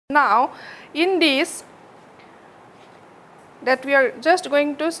Now in this that we are just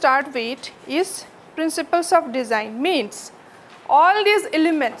going to start with is principles of design, means all these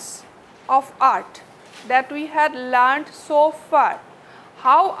elements of art that we had learned so far,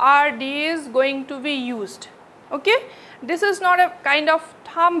 how are these going to be used? Okay, this is not a kind of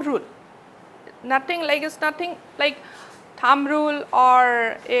thumb rule, nothing like thumb rule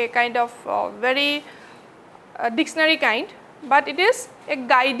or a kind of very dictionary kind, but it is a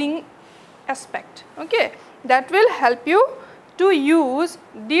guiding aspect, okay, that will help you to use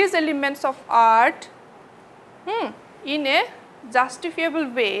these elements of art in a justifiable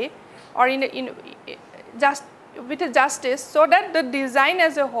way, or just with a justice, so that the design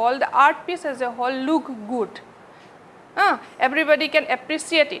as a whole, the art piece as a whole look good. Everybody can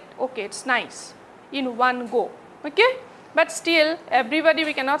appreciate it, okay, it's nice in one go, okay. But still everybody,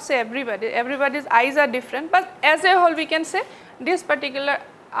 we cannot say everybody's eyes are different, but as a whole we can say this particular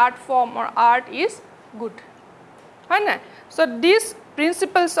art form or art is good. So these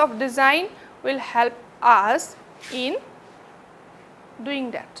principles of design will help us in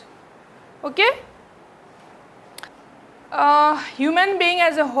doing that, okay. Human being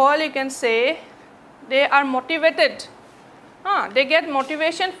as a whole, you can say they are motivated, they get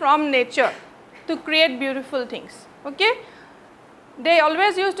motivation from nature to create beautiful things, okay. They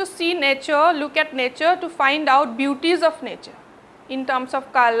always used to see nature, look at nature to find out beauties of nature in terms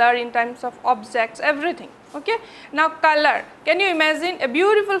of color, in terms of objects, everything, okay. Now color, can you imagine a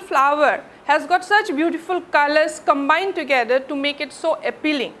beautiful flower has got such beautiful colors combined together to make it so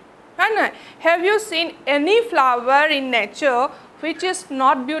appealing. Have you seen any flower in nature which is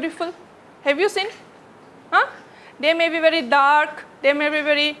not beautiful? Have you seen? They may be very dark, they may be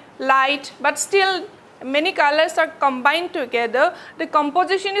very light, but still many colors are combined together, the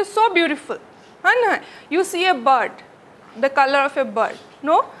composition is so beautiful. You see a bird, the color of a bird,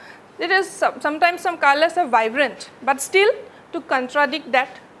 no? It is sometimes some colors are vibrant, but still to contradict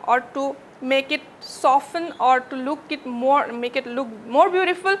that or to make it soften or to make it look more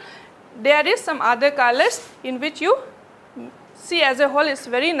beautiful, there is some other colors in which you see as a whole is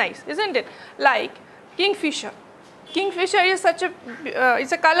very nice, isn't it? Like kingfisher. Kingfisher is such a,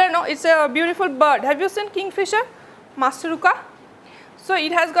 it's a color, no, it's a beautiful bird. Have you seen kingfisher? Masruka. So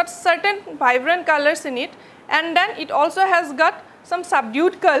it has got certain vibrant colors in it, and then it also has got some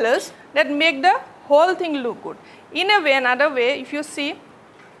subdued colors that make the whole thing look good. In a way, another way, if you see,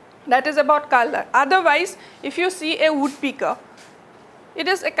 that is about color. Otherwise, if you see a woodpecker, it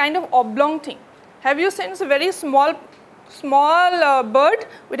is a kind of oblong thing. Have you seen? It's a very small bird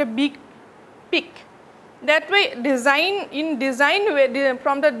with a big beak. That way,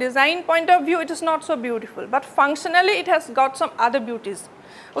 from the design point of view, it is not so beautiful, but functionally it has got some other beauties,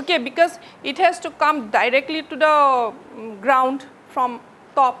 okay, because it has to come directly to the ground from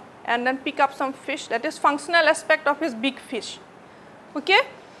top and then pick up some fish. That is functional aspect of his big fish, okay.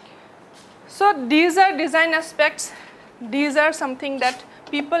 So these are design aspects, these are something that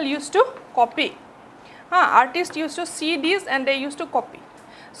people used to copy. Artists used to see these and they used to copy.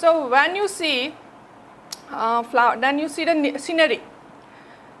 So when you see flower, then you see the scenery,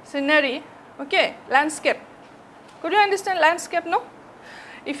 okay, landscape. Could you understand landscape, no?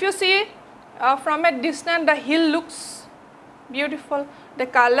 If you see from a distance, the hill looks beautiful, the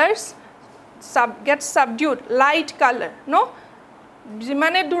colors get subdued, light color, no?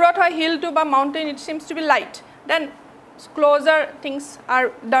 Jimane durat hoy hill to ba mountain, it seems to be light, then closer things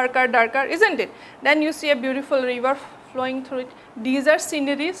are darker, isn't it? Then you see a beautiful river flowing through it. These are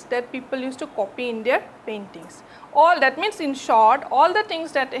sceneries that people used to copy in their paintings. All that means, in short, all the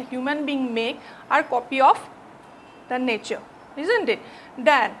things that a human being make are copy of the nature, isn't it?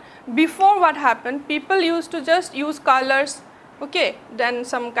 Then before, what happened, people used to just use colors, okay, then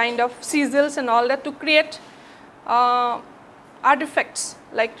some kind of sizzles and all that to create artifacts,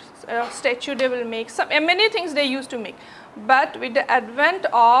 like statue they will make, many things they used to make. But with the advent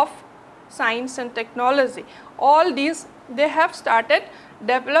of science and technology, all these, they have started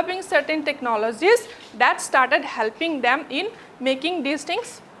developing certain technologies that started helping them in making these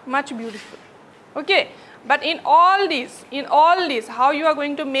things much beautiful, okay. But in all these, how you are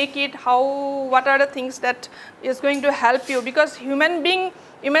going to make it, what are the things that is going to help you, because human being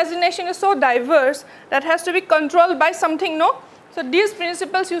imagination is so diverse that has to be controlled by something, no? So these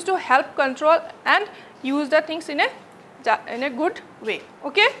principles used to help control and use the things in a good way,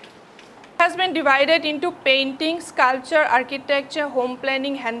 okay. Has been divided into painting, sculpture, architecture, home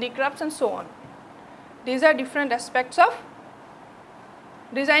planning, handicrafts and so on. These are different aspects of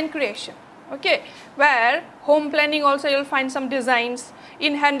design creation, okay, where home planning also you will find some designs,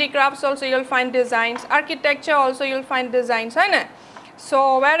 in handicrafts also you will find designs, architecture also you will find designs,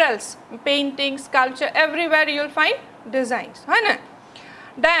 So where else? Painting, sculpture, everywhere you will find designs.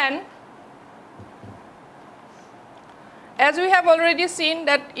 Then as we have already seen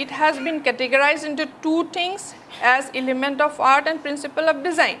that it has been categorized into two things as element of art and principle of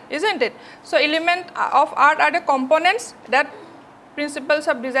design, isn't it? So element of art are the components that principles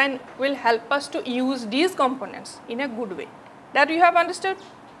of design will help us to use these components in a good way. That you have understood?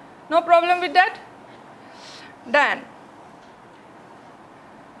 No problem with that? Then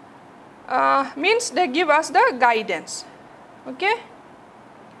means they give us the guidance. Okay.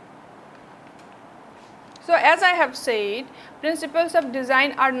 So as I have said, principles of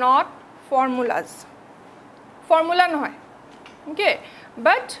design are not formulas. Formula no. Okay.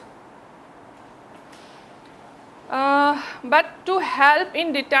 But to help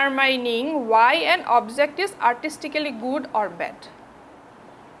in determining why an object is artistically good or bad.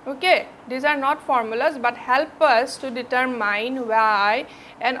 Okay, these are not formulas but help us to determine why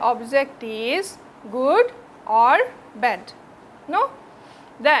an object is good or bad. No?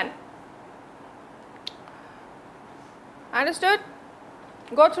 Then, understood?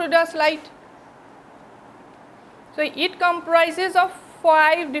 Go through the slide. So it comprises of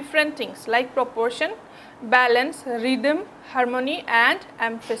 5 different things like proportion, balance, rhythm, harmony and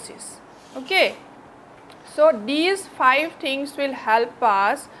emphasis. Okay. So these 5 things will help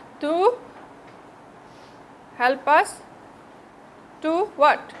us to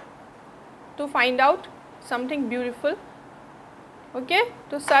what? To find out something beautiful. Okay,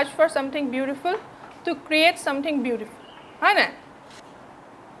 to search for something beautiful, to create something beautiful.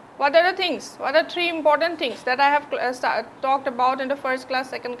 What are the things? What are 3 important things that I have talked about in the first class,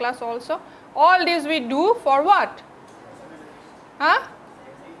 second class also? All these we do for what?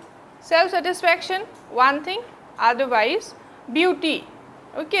 Self-satisfaction, one thing, otherwise beauty,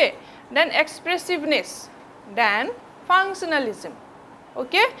 okay, then expressiveness, then functionalism,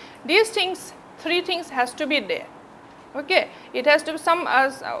 okay. These things, 3 things has to be there, okay. It has to be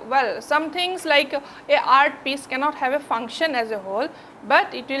some things like a art piece cannot have a function as a whole,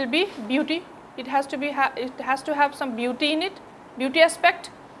 but it will be beauty. It has to have some beauty in it, beauty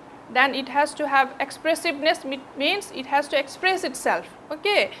aspect. Then it has to have expressiveness, means it has to express itself,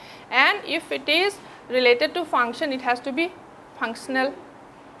 okay. And if it is related to function, it has to be functional,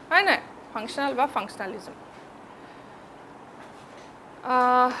 functional or functionalism.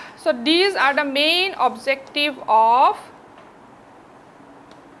 So these are the main objective of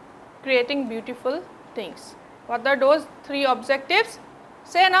creating beautiful things. What are those 3 objectives?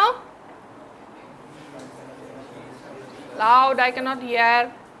 Say now. Loud, I cannot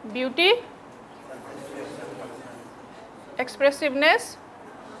hear. Beauty, expressiveness,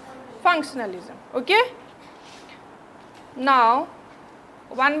 functionalism, okay. Now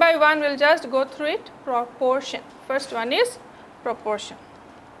one by one we will just go through it. Proportion. First one is proportion.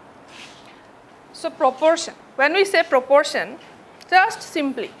 So proportion, when we say proportion, just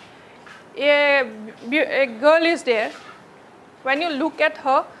simply a girl is there. When you look at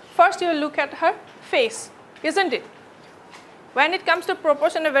her, first you look at her face, isn't it? When it comes to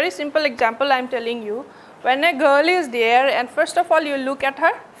proportion, a very simple example I am telling you. When a girl is there and first of all you look at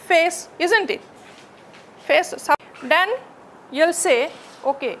her face, isn't it? Face. Then you will say,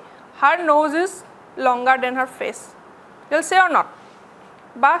 okay, her nose is longer than her face. You will say or not?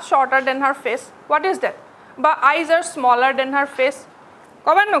 Ba shorter than her face. What is that? Ba eyes are smaller than her face.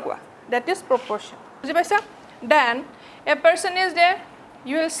 That is proportion. Then a person is there.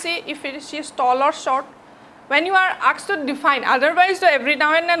 You will see if she is tall or short. When you are asked to define, otherwise so every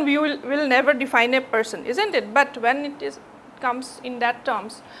now and then we will never define a person, isn't it? But when it comes in that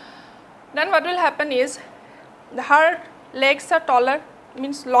terms, then what will happen is her legs are taller,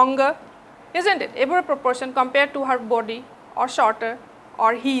 means longer, isn't it? Every proportion compared to her body, or shorter,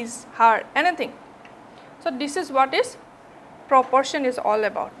 or his, her, anything. So this is what is proportion is all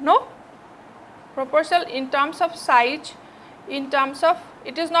about. No? Proportion in terms of size, in terms of,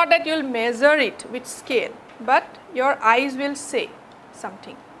 it is not that you will measure it with scale, but your eyes will say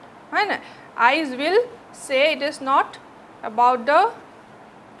something. Eyes will say, it is not about the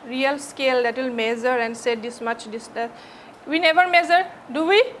real scale that will measure and say this much, this, that. We never measure, do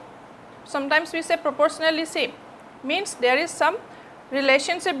we? Sometimes we say proportionally same, means there is some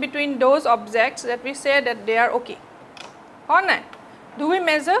relationship between those objects that we say that they are okay. Or not? Do we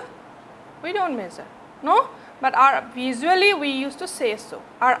measure? We don't measure, no? But visually we used to say so.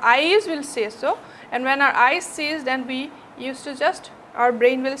 Our eyes will say so, and when our eyes sees, then we used to just, our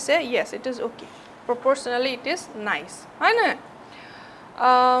brain will say yes, it is okay. Proportionally it is nice.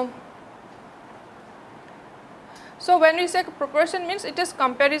 So when we say proportion, means it is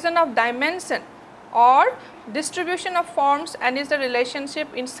comparison of dimension. or distribution of forms and is the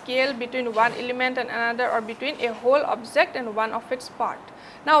relationship in scale between one element and another or between a whole object and one of its part.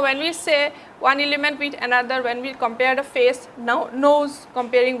 Now, when we say one element with another, when we compare the face, now nose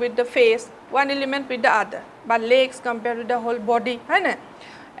comparing with the face, one element with the other, but legs compared with the whole body, right?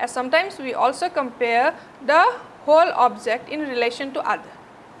 Sometimes we also compare the whole object in relation to other.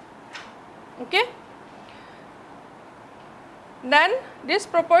 Okay? Then this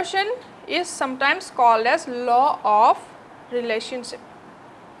proportion is sometimes called as law of relationship.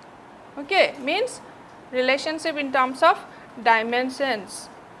 Okay, means relationship in terms of dimensions.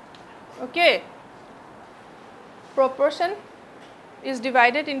 Okay, proportion is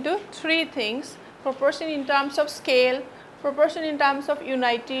divided into three things: proportion in terms of scale, proportion in terms of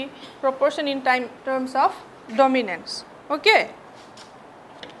unity, proportion in terms of dominance. Okay,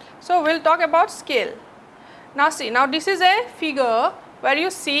 so we'll talk about scale. Now see, now this is a figure where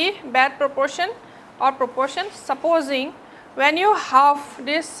you see bad proportion or proportion. Supposing when you half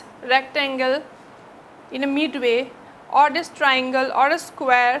this rectangle in a midway, or this triangle or a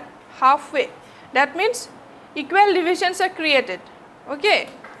square halfway, that means equal divisions are created. Okay,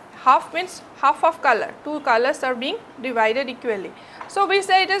 half means half of color, two colors are being divided equally. So we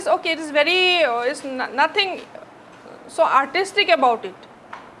say it is okay, it is very it's nothing so artistic about it.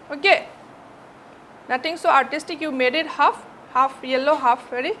 Okay, nothing so artistic, you made it half yellow, half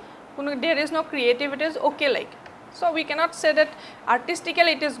very, there is no creativity, it is okay like. So we cannot say that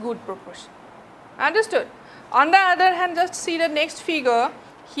artistically it is good proportion. Understood? On the other hand, just see the next figure.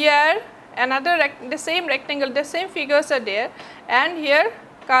 Here another the same rectangle, the same figures are there, and here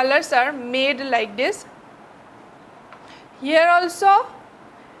colors are made like this. Here also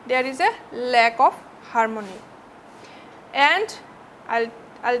there is a lack of harmony, and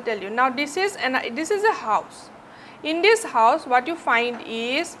I'll tell you. Now this is a house. In this house, what you find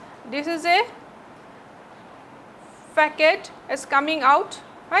is this is a facade is coming out,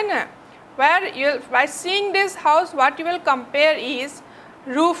 right? Where you by seeing this house, what you will compare is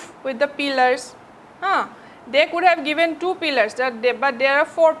roof with the pillars. They could have given two pillars, but there are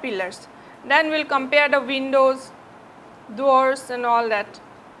four pillars. Then we will compare the windows, doors and all that.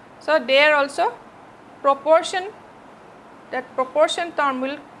 So there also proportion, that proportion term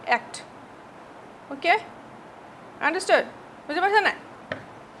will act. Okay, understood?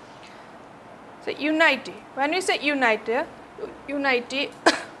 So unity, when we say unity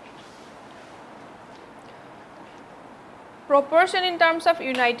proportion in terms of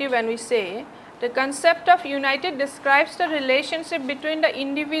unity, when we say the concept of unity describes the relationship between the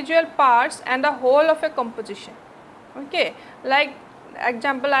individual parts and the whole of a composition. Okay, like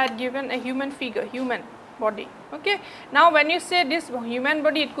example I had given a human figure, human body. Okay, now when you say this human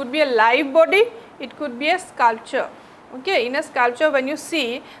body, it could be a live body, it could be a sculpture. Okay, in a sculpture when you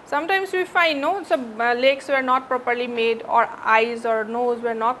see, sometimes we find no, so legs were not properly made, or eyes or nose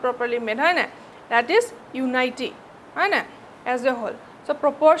were not properly made, that is unity as a whole. So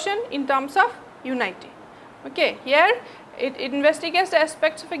proportion in terms of unity. Okay, here it investigates the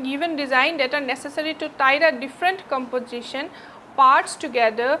aspects of a given design that are necessary to tie the different composition parts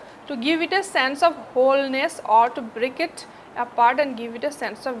together to give it a sense of wholeness, or to break it apart and give it a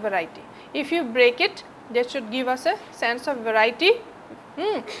sense of variety. If you break it, that should give us a sense of variety,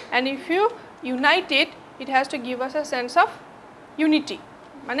 and if you unite it, it has to give us a sense of unity.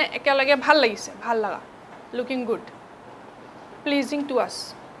 Mane ekelage bhal lagise, bhal laga, looking good, pleasing to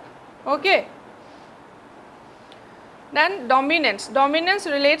us. Okay. Then dominance. Dominance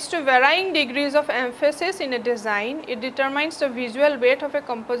relates to varying degrees of emphasis in a design. It determines the visual weight of a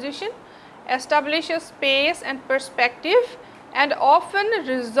composition, establishes space and perspective, and often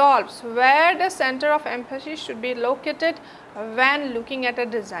resolves where the center of emphasis should be located when looking at a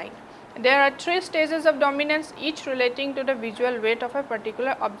design. There are three stages of dominance, each relating to the visual weight of a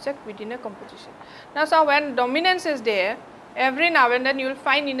particular object within a composition. Now, so when dominance is there, every now and then you will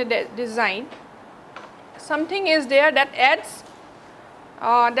find in a design something is there that adds,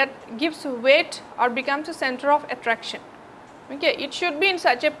 that gives weight or becomes a center of attraction. Okay, it should be in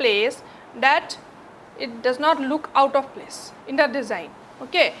such a place that it does not look out of place in the design.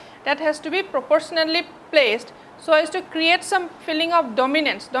 Okay, that has to be proportionally placed so as to create some feeling of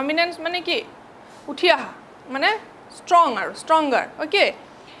dominance. Dominance mane ki uthiya mane stronger. Okay,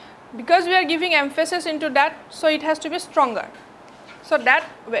 because we are giving emphasis into that, so it has to be stronger. So that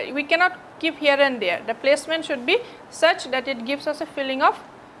we cannot keep here and there. The placement should be such that it gives us a feeling of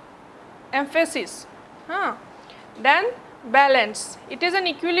emphasis. Then balance. It is an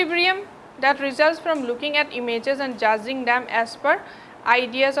equilibrium that results from looking at images and judging them as per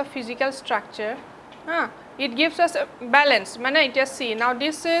ideas of physical structure. It gives us a balance. Just see, now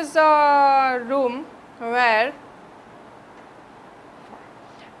this is a room where,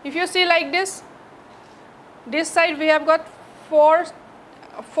 if you see like this side we have got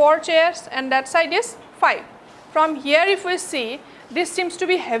four chairs and that side is 5. From here if we see, this seems to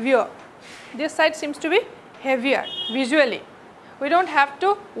be heavier, this side seems to be heavier visually. We do not have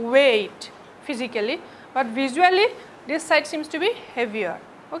to weigh it physically, but visually this side seems to be heavier.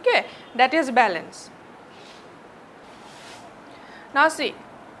 Okay, that is balance. Now see,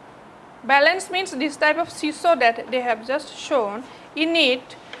 balance means this type of seesaw that they have just shown. In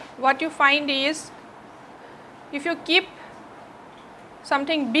it, what you find is, if you keep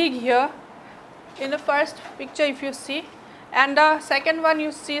something big here, in the first picture if you see, and the second one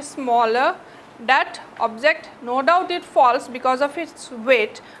you see smaller, that object, no doubt it falls because of its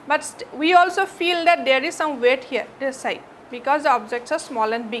weight, but we also feel that there is some weight here, this side, because the objects are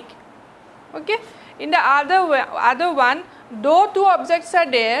small and big. Okay. In the other one, though 2 objects are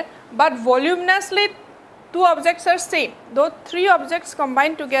there, but voluminously 2 objects are same, though 3 objects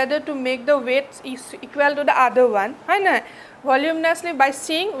combined together to make the weight is equal to the other one. Voluminously, by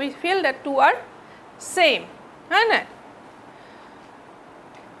seeing we feel that 2 are same.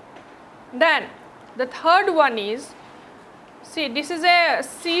 Then the third one is, see, this is a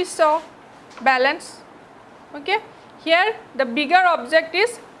seesaw balance. Okay. Here the bigger object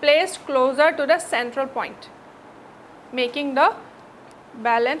is placed closer to the central point, making the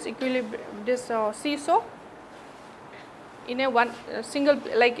balance equilibrium, this seesaw in a one single,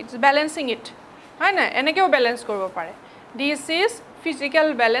 like it is balancing it. Balance korbo pare. This is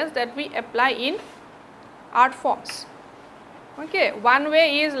physical balance that we apply in art forms. Okay, one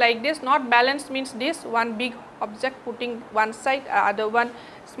way is like this, not balance means this, one big object putting one side, other one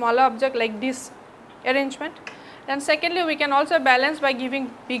smaller object, like this arrangement. And secondly, we can also balance by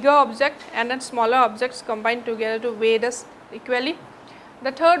giving bigger object and then smaller objects combined together to weigh this equally.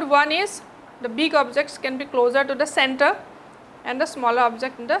 The third one is, the big objects can be closer to the center and the smaller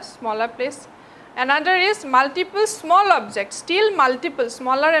object in the smaller place. Another is multiple small objects, still multiple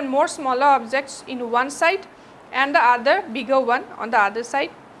smaller and more smaller objects in one side and the other bigger one on the other side.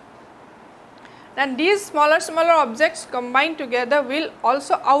 Then these smaller objects combined together will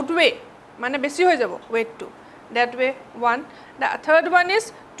also outweigh, besi hoy jabo weight 2. That way one. The third one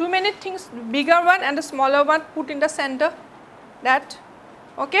is too many things, bigger one and the smaller one put in the center, that.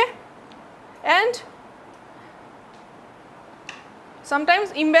 Okay. And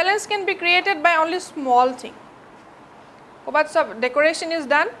sometimes imbalance can be created by only small thing. But some decoration is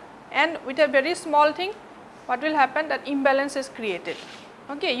done and with a very small thing, what will happen, that imbalance is created.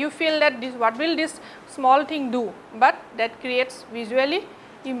 Okay, you feel that this, what will this small thing do, but that creates visually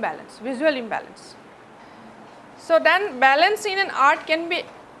imbalance, visual imbalance. So then balance in an art can be,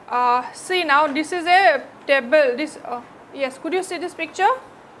 see now this is a table, this, yes, could you see this picture?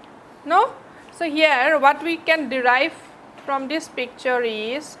 No? So here what we can derive from this picture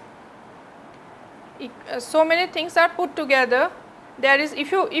is, so many things are put together. There is,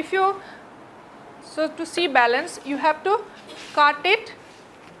 if you, so to see balance, you have to cut it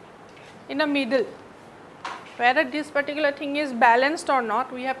in the middle. Whether this particular thing is balanced or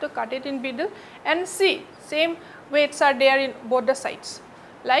not, we have to cut it in middle and see same weights are there in both the sides.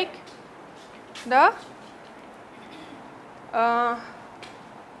 Like the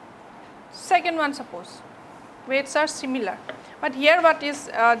second one, suppose weights are similar, but here what is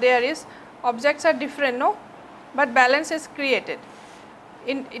there is objects are different, no, but balance is created.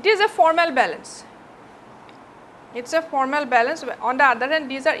 It is a formal balance. It's a formal balance. On the other hand,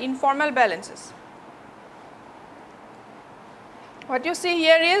 these are informal balances. What you see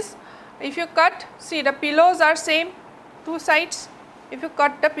here is, if you cut, see the pillows are same, 2 sides. If you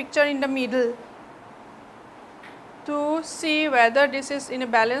cut the picture in the middle to see whether this is in a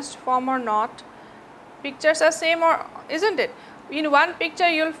balanced form or not, pictures are same, or isn't it? In one picture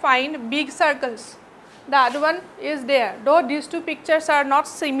you will find big circles, the other one is there, though these 2 pictures are not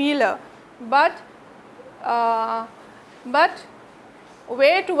similar, but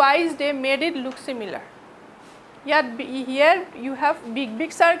weight wise they made it look similar. Yet here you have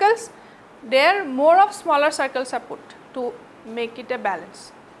big circles, there more of smaller circles are put to make it a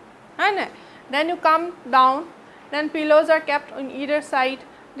balance. And then you come down, then pillows are kept on either side,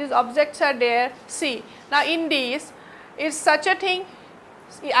 these objects are there. See, now in these, is such a thing,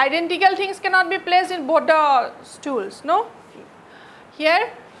 see, identical things cannot be placed in both the stools, no. Here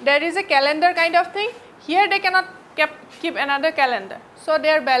there is a calendar kind of thing, here they cannot keep another calendar, so they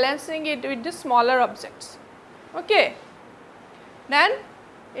are balancing it with the smaller objects. Okay, then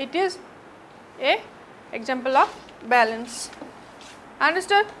it is a example of balance.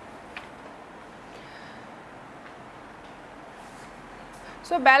 Understood?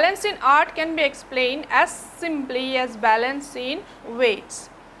 So, balance in art can be explained as simply as balance in weights.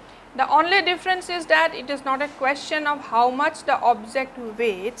 The only difference is that it is not a question of how much the object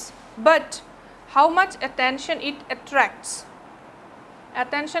weighs, but how much attention it attracts.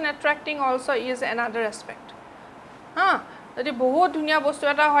 Attention attracting also is another aspect. Jodi bahut dhuniya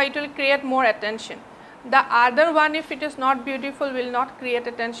bostu eta hoy, it will create more attention. The other one, if it is not beautiful, will not create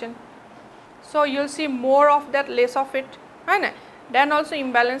attention. So, you will see more of that, less of it. Then also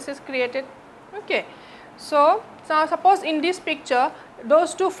imbalance is created. Okay. So suppose in this picture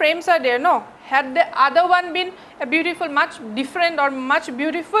those two frames are there, no? Had the other one been a beautiful, much different or much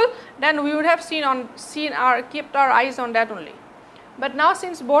beautiful, then we would have kept our eyes on that only. But now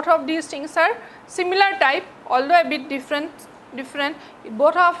since both of these things are similar type, although a bit different,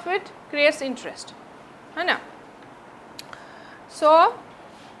 both of it creates interest. So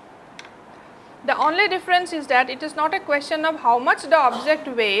the only difference is that it is not a question of how much the object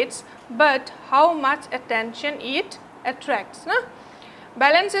weighs, but how much attention it attracts.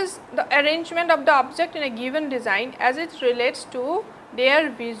 Balance is the arrangement of the object in a given design as it relates to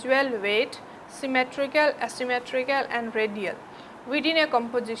their visual weight, symmetrical, asymmetrical and radial within a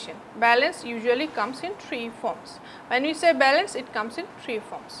composition. Balance usually comes in three forms. When we say balance, it comes in three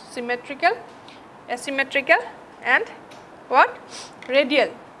forms: symmetrical, asymmetrical and what? Radial.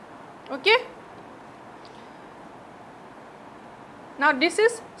 Okay. Now this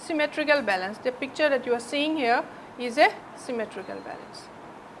is symmetrical balance. The picture that you are seeing here is a symmetrical balance.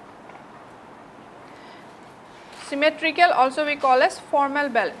 Symmetrical also we call as formal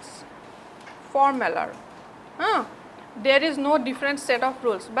balance. Formal. There is no different set of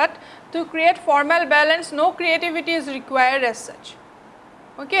rules, but to create formal balance, no creativity is required as such.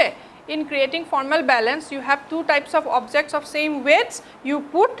 Okay. In creating formal balance, you have two types of objects of same weights, you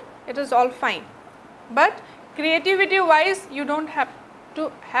put, it is all fine. But creativity wise, you don't have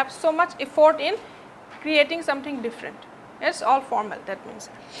to have so much effort in creating something different. It's all formal. That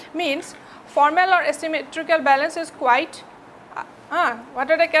means formal or asymmetrical balance is quite,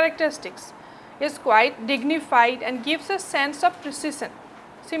 what are the characteristics? Is quite dignified and gives a sense of precision.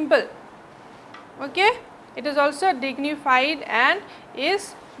 Simple. Okay. It is also dignified and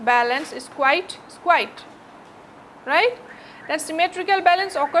is balance is quite, right? Then symmetrical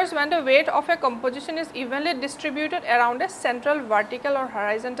balance occurs when the weight of a composition is evenly distributed around a central vertical or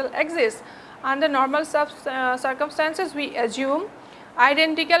horizontal axis. Under normal circumstances, we assume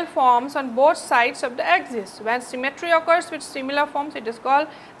identical forms on both sides of the axis. When symmetry occurs with similar forms, it is called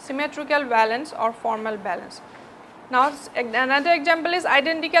symmetrical balance or formal balance. Now, another example is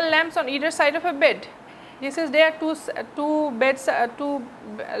identical lamps on either side of a bed. This is there, two beds, two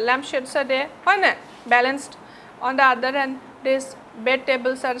lampshades are there, balanced. On the other hand, this bed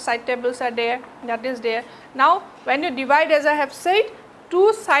tables or side tables are there, that is there. Now, when you divide, as I have said,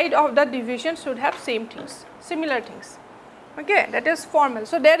 two sides of the division should have same things, similar things. Okay, that is formal.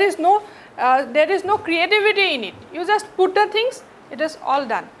 So there is no creativity in it. You just put the things, it is all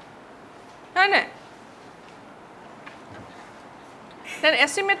done. Then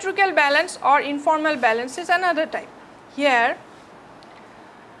asymmetrical balance or informal balance is another type. Here,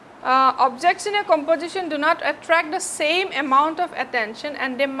 objects in a composition do not attract the same amount of attention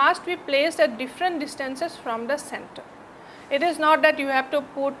and they must be placed at different distances from the center. It is not that you have to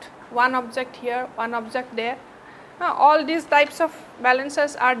put one object here, one object there. All these types of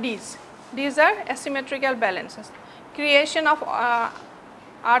balances are these. These are asymmetrical balances. Creation of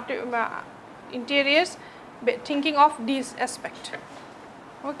interiors thinking of this aspect.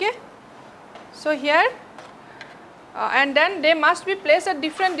 Okay. So here and then they must be placed at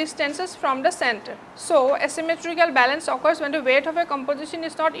different distances from the center. So asymmetrical balance occurs when the weight of a composition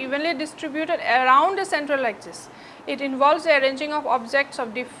is not evenly distributed around the central axis. It involves the arranging of objects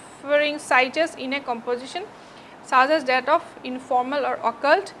of differing sizes in a composition, such as that of informal or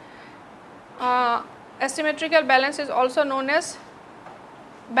occult. Asymmetrical balance is also known as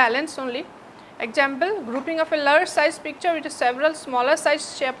balance only. Example, grouping of a large size picture with several smaller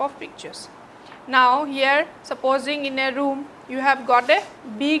size shape of pictures. Now here, supposing in a room you have got a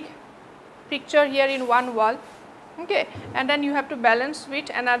big picture here in one wall, okay, and then you have to balance with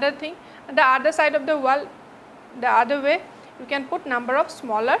another thing, and the other side of the wall, the other way, you can put number of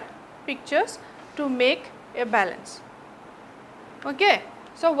smaller pictures to make a balance. Okay.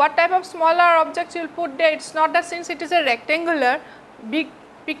 So what type of smaller objects you will put there? It's not that since it is a rectangular big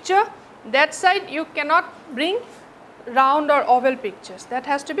picture, that side you cannot bring round or oval pictures. That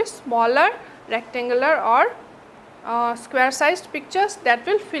has to be smaller rectangular or square sized pictures that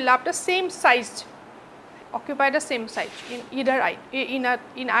will fill up the same size, occupy the same size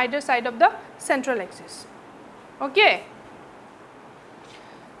in either side of the central axis. Okay.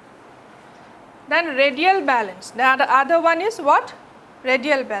 Then radial balance. The other one is what?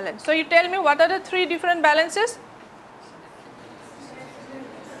 Radial balance. So you tell me what are the three different balances?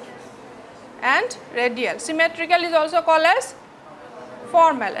 And radial. Symmetrical is also called as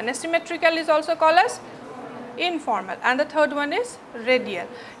formal, and asymmetrical is also called as informal, and the third one is radial.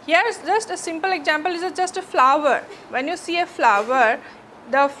 Here is just a simple example, is just a flower. When you see a flower,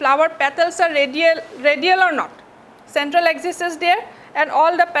 the flower petals are radial or not? Central axis is there and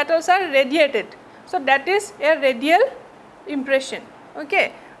all the petals are radiated. So that is a radial impression.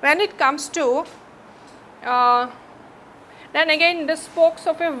 Okay. When it comes to then again the spokes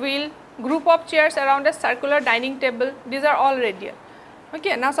of a wheel, group of chairs around a circular dining table, these are all radial.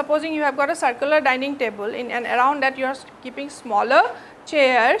 Okay. Now supposing you have got a circular dining table and around that you are keeping smaller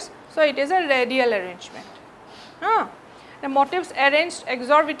chairs, so it is a radial arrangement. The motifs arranged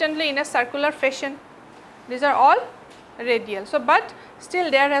exorbitantly in a circular fashion, these are all radial. So but still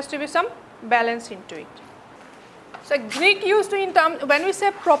there has to be some balance into it. So Greek used to, in term, when we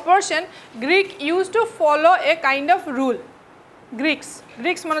say proportion, Greek used to follow a kind of rule. Greeks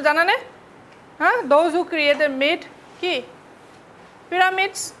mano jana ne? Those who made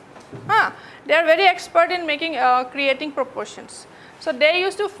pyramids, they are very expert in making creating proportions. So they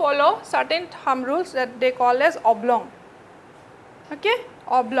used to follow certain thumb rules that they call as oblong. Okay,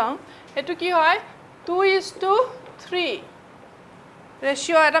 oblong. Etu ki hoy 2:3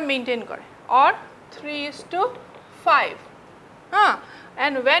 ratio eta maintain kore, or 3:5.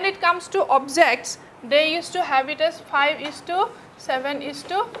 And when it comes to objects, they used to have it as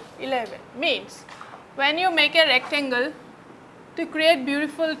 5:7:11. Means when you make a rectangle to create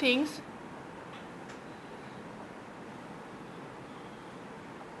beautiful things,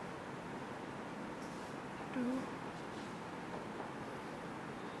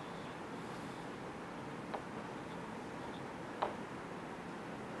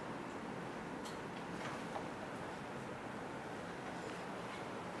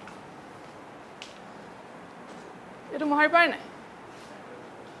 itu mohar pare nai?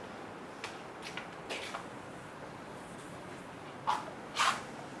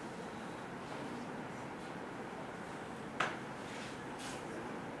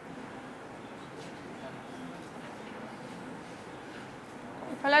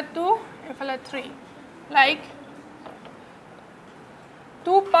 Efala 2, efala 3. Like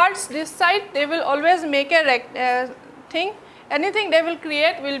 2 parts this side, they will always make a thing. Anything they will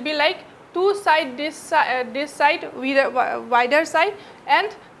create will be like 2 side this side with a wider side,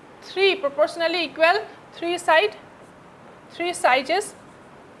 and 3 proportionally equal 3 sides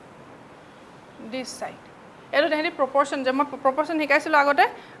this side. Etu tehti proportion jama proportion hikaisilo agote,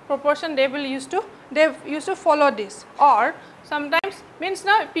 proportion they used to follow this. Or sometimes means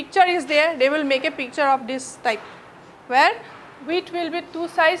now picture is there, they will make a picture of this type where width will be 2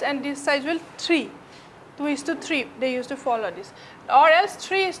 sides and this size will 3. 2:3 they used to follow this, or else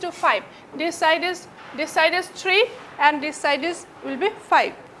 3:5. This side is 3 and this side will be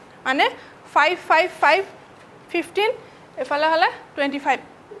 5. Ane 5, 5, 5, 15. Efala hala 25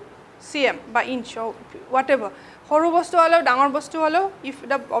 cm by inch or whatever. Horu bostu holo, dangor bostu holo, if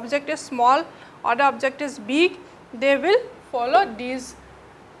the object is small or the object is big, they will follow these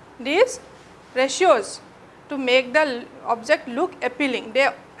ratios to make the object look appealing. They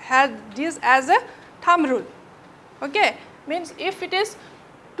have this as a thumb rule. Okay, means if it is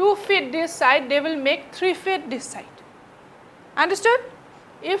 2 feet this side, they will make 3 feet this side. Understood?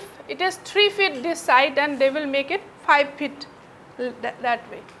 If it is 3 feet this side, then they will make it 5 feet that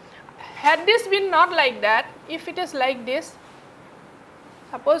way. Had this been not like that, if it is like this,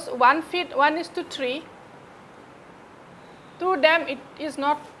 suppose 1 feet 1:3, to them it is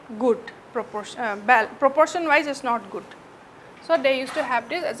not good proportion wise is not good. So they used to have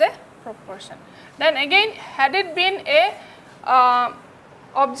this as a proportion. Then again, had it been a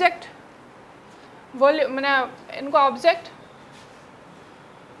object volume object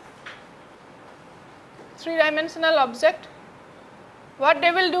 3-dimensional object, what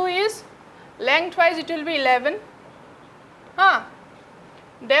they will do is lengthwise it will be 11,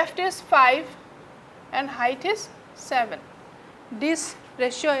 depth is 5 and height is 7. This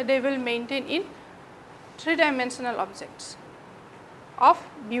ratio they will maintain in 3-dimensional objects of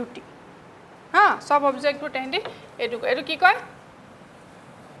beauty. Sub object to tendi etu ki koy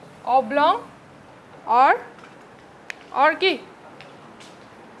oblong or ki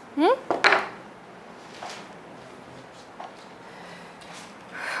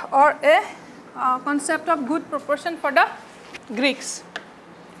or a concept of good proportion for the Greeks.